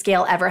don't think the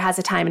scale ever has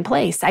a time and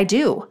place. I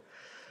do.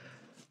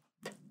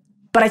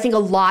 But I think a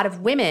lot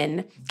of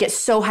women get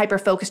so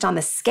hyper-focused on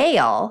the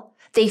scale,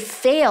 they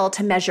fail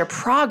to measure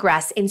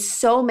progress in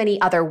so many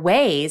other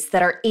ways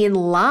that are in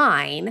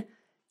line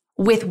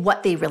with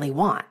what they really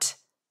want.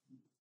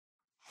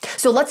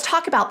 So let's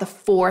talk about the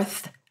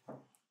fourth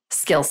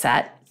skill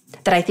set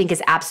that I think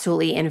is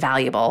absolutely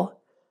invaluable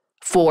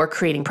for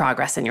creating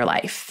progress in your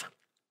life.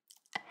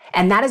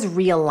 And that is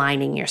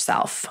realigning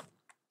yourself.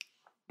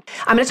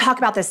 I'm going to talk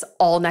about this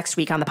all next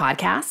week on the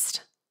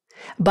podcast,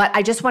 but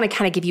I just want to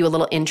kind of give you a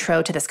little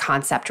intro to this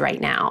concept right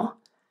now.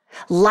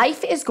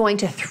 Life is going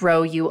to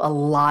throw you a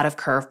lot of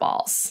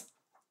curveballs.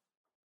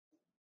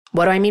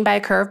 What do I mean by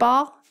a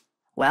curveball?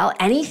 Well,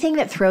 anything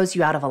that throws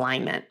you out of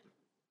alignment.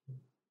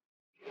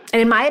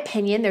 And in my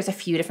opinion, there's a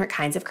few different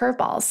kinds of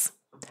curveballs.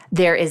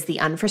 There is the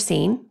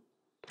unforeseen,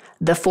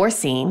 the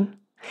foreseen,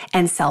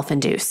 and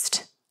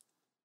self-induced.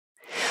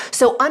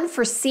 So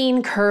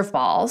unforeseen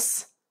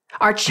curveballs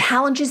are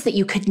challenges that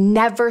you could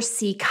never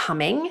see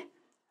coming,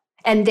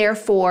 and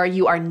therefore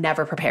you are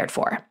never prepared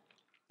for.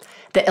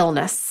 The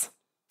illness,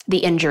 the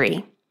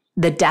injury,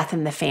 the death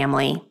in the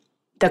family,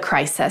 the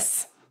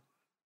crisis.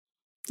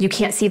 You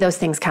can't see those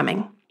things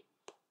coming.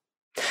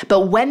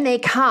 But when they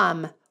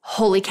come,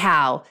 holy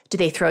cow, do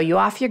they throw you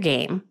off your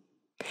game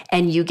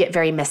and you get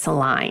very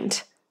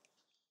misaligned.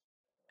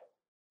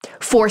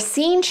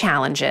 Foreseen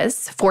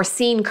challenges,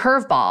 foreseen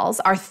curveballs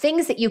are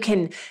things that you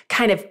can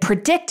kind of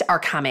predict are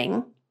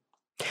coming,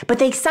 but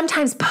they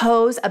sometimes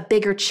pose a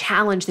bigger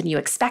challenge than you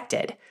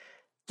expected,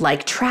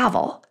 like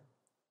travel,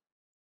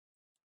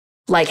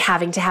 like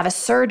having to have a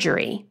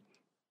surgery,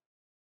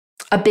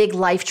 a big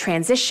life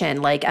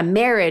transition, like a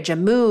marriage, a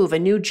move, a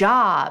new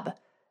job,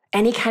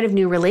 any kind of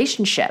new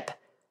relationship.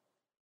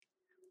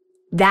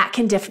 That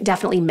can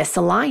definitely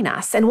misalign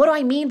us. And what do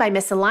I mean by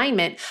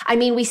misalignment? I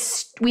mean, we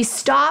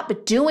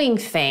stop doing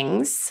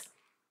things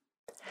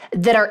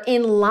that are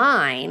in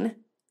line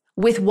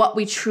with what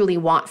we truly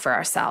want for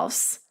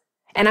ourselves.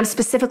 And I'm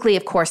specifically,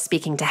 of course,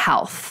 speaking to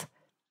health.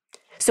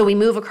 So we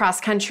move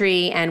across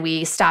country and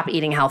we stop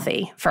eating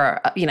healthy for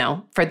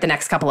the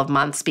next couple of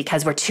months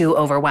because we're too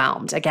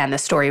overwhelmed. Again, the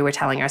story we're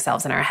telling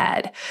ourselves in our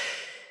head.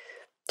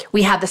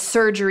 We have the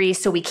surgery,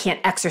 so we can't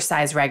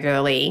exercise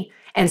regularly.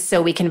 And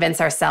so we convince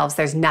ourselves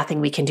there's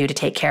nothing we can do to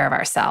take care of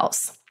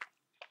ourselves.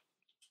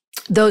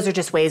 Those are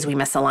just ways we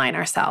misalign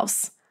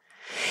ourselves.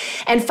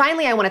 And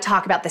finally, I want to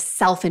talk about the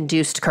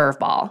self-induced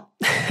curveball.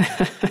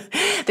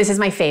 This is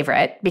my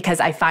favorite because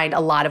I find a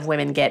lot of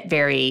women get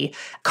very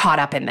caught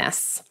up in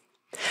this.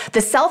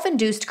 The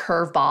self-induced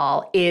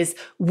curveball is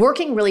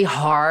working really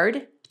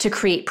hard to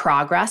create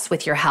progress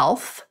with your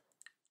health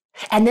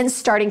and then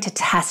starting to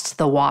test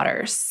the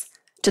waters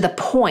to the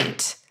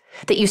point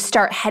that you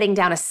start heading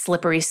down a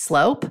slippery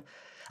slope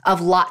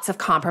of lots of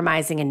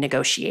compromising and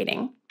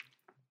negotiating.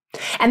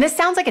 And this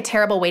sounds like a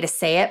terrible way to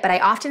say it, but I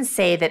often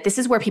say that this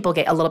is where people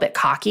get a little bit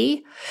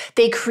cocky.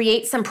 They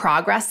create some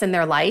progress in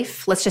their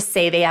life. Let's just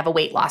say they have a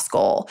weight loss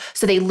goal.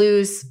 So they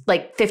lose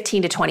like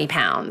 15 to 20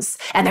 pounds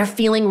and they're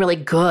feeling really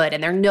good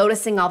and they're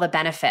noticing all the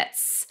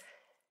benefits.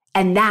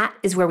 And that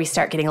is where we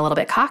start getting a little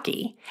bit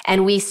cocky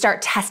and we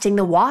start testing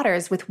the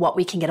waters with what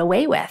we can get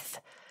away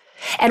with.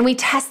 And we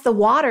test the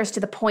waters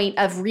to the point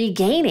of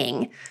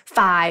regaining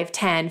 5,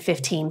 10,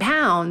 15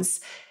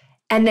 pounds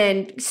and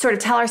then sort of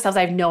tell ourselves,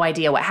 I have no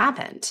idea what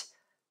happened.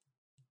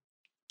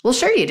 Well,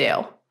 sure you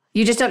do.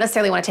 You just don't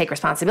necessarily want to take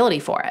responsibility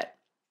for it.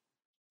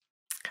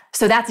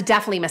 So that's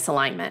definitely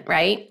misalignment,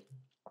 right?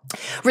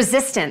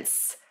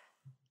 Resistance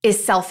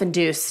is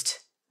self-induced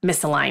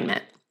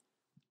misalignment.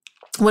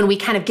 When we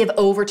kind of give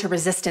over to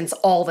resistance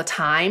all the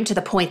time to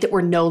the point that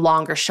we're no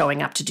longer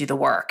showing up to do the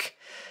work.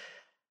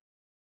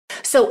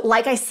 So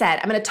like I said,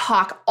 I'm going to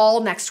talk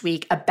all next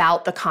week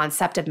about the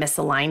concept of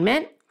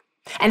misalignment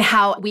and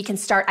how we can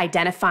start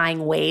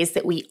identifying ways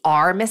that we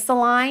are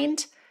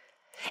misaligned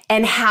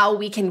and how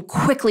we can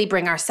quickly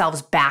bring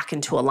ourselves back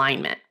into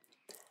alignment.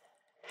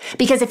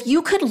 Because if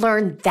you could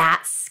learn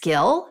that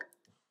skill,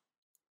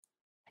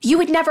 you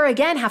would never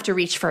again have to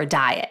reach for a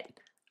diet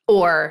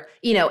or,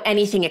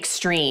 anything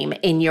extreme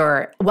in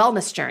your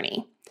wellness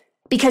journey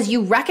because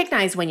you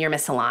recognize when you're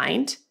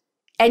misaligned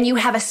and you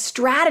have a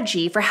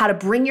strategy for how to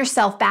bring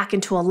yourself back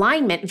into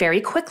alignment very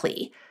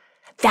quickly.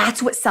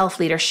 That's what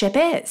self-leadership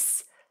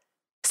is.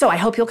 So I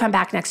hope you'll come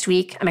back next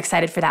week. I'm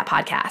excited for that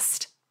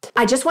podcast.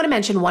 I just want to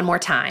mention one more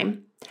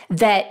time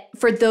that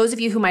for those of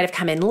you who might have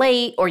come in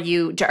late or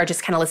you are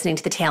just kind of listening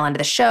to the tail end of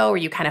the show or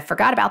you kind of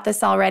forgot about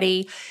this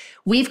already,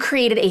 we've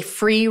created a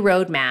free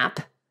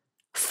roadmap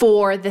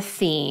for the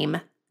theme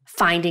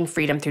Finding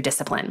Freedom Through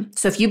Discipline.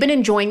 So if you've been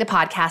enjoying the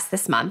podcast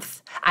this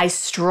month, I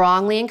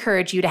strongly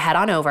encourage you to head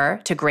on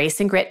over to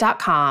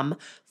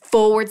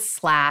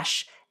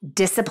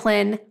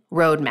graceandgrit.com/discipline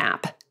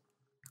roadmap.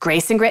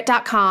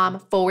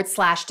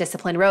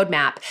 graceandgrit.com/discipline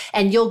roadmap.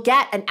 And you'll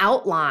get an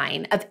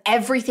outline of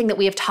everything that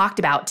we have talked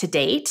about to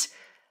date.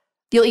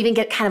 You'll even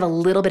get kind of a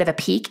little bit of a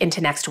peek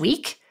into next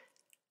week.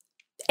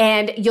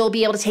 And you'll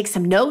be able to take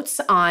some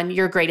notes on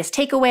your greatest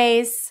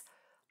takeaways.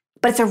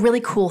 But it's a really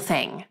cool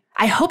thing.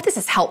 I hope this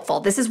is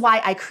helpful. This is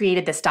why I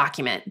created this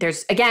document.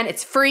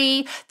 It's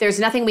free. There's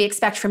nothing we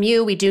expect from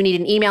you. We do need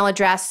an email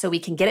address so we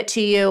can get it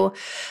to you.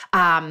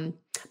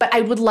 But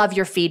I would love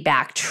your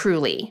feedback,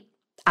 truly.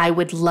 I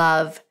would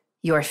love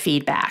your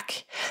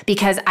feedback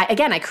because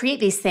I create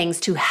these things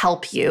to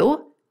help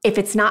you. If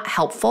it's not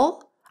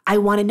helpful, I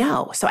want to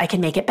know so I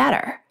can make it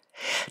better.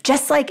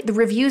 Just like the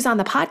reviews on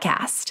the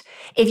podcast.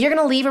 If you're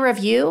going to leave a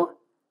review,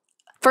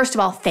 first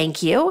of all,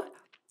 thank you.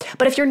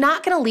 But if you're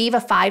not going to leave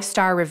a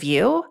 5-star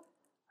review,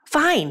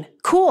 fine,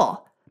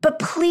 cool. But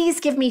please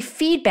give me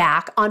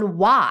feedback on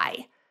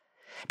why.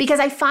 Because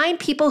I find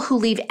people who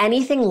leave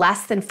anything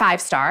less than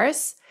 5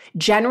 stars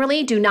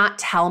generally do not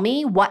tell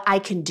me what I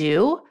can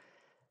do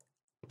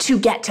to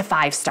get to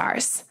 5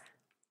 stars.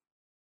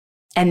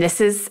 And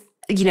this is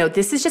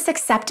just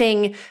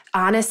accepting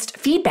honest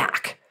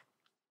feedback.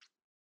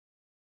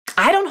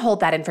 I don't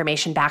hold that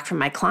information back from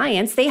my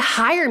clients. They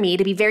hire me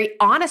to be very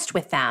honest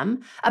with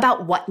them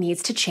about what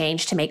needs to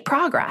change to make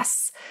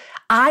progress.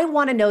 I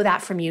want to know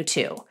that from you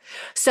too.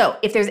 So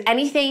if there's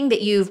anything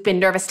that you've been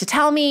nervous to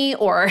tell me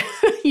or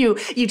you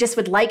just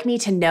would like me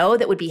to know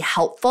that would be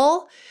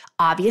helpful,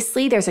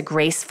 obviously there's a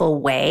graceful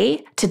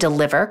way to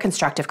deliver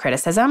constructive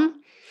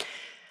criticism.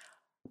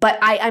 But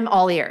I'm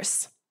all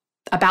ears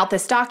about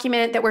this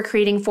document that we're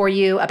creating for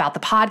you, about the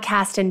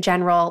podcast in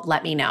general.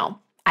 Let me know.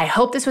 I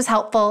hope this was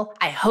helpful.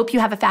 I hope you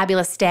have a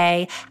fabulous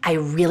day. I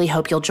really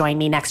hope you'll join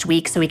me next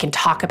week so we can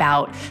talk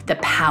about the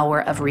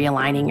power of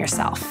realigning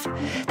yourself.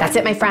 That's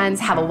it, my friends.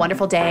 Have a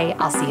wonderful day.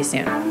 I'll see you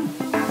soon.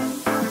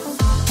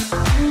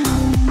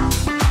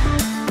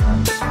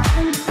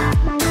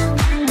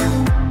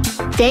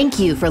 Thank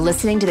you for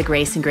listening to the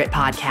Grace and Grit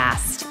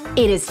podcast.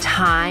 It is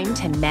time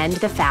to mend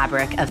the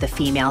fabric of the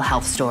female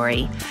health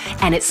story,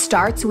 and it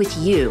starts with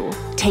you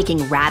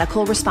taking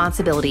radical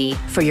responsibility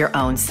for your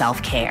own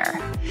self-care.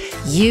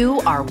 You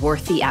are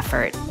worth the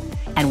effort,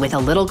 and with a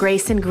little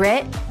grace and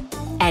grit,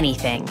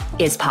 anything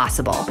is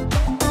possible.